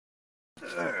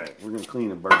Alright, we're going to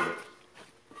clean and burn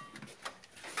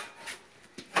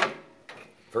it.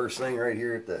 First thing right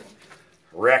here at the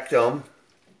rectum.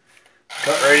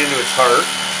 Cut right into its heart.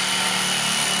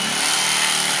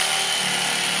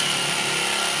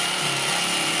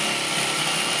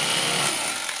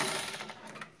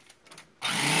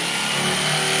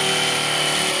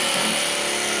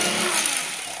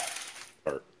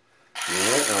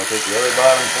 Alright, now I'll take the other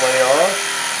bottom fillet off.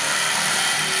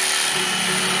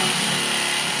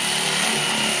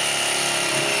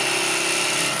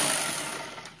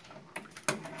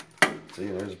 See,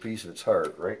 there's a piece of its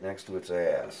heart right next to its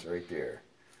ass, right there.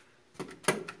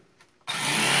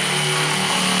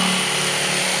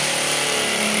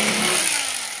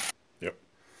 Yep.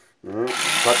 Alright,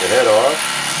 cut the head off.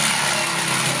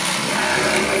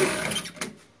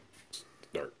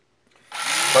 Start.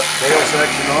 Cut the tail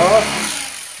section off.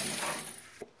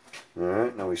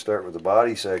 Alright, now we start with the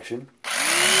body section.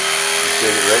 Just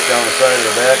take it right down the side of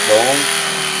the backbone,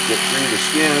 get through the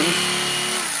skin.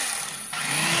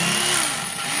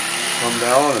 Come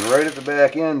down, and right at the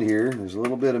back end here, there's a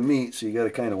little bit of meat, so you got to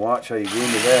kind of watch how you go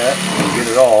into that and get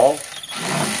it all.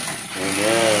 And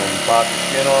then pop the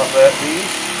skin off that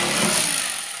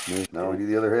piece. Now we do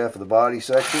the other half of the body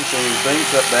section, same thing,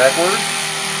 cut backwards.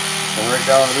 Come right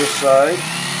down to this side,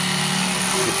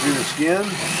 get through the skin.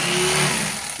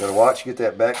 Got to watch, get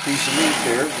that back piece of meat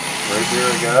there. Right there,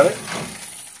 I got it.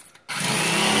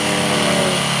 And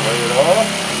fillet it off.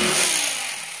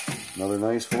 Another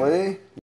nice fillet.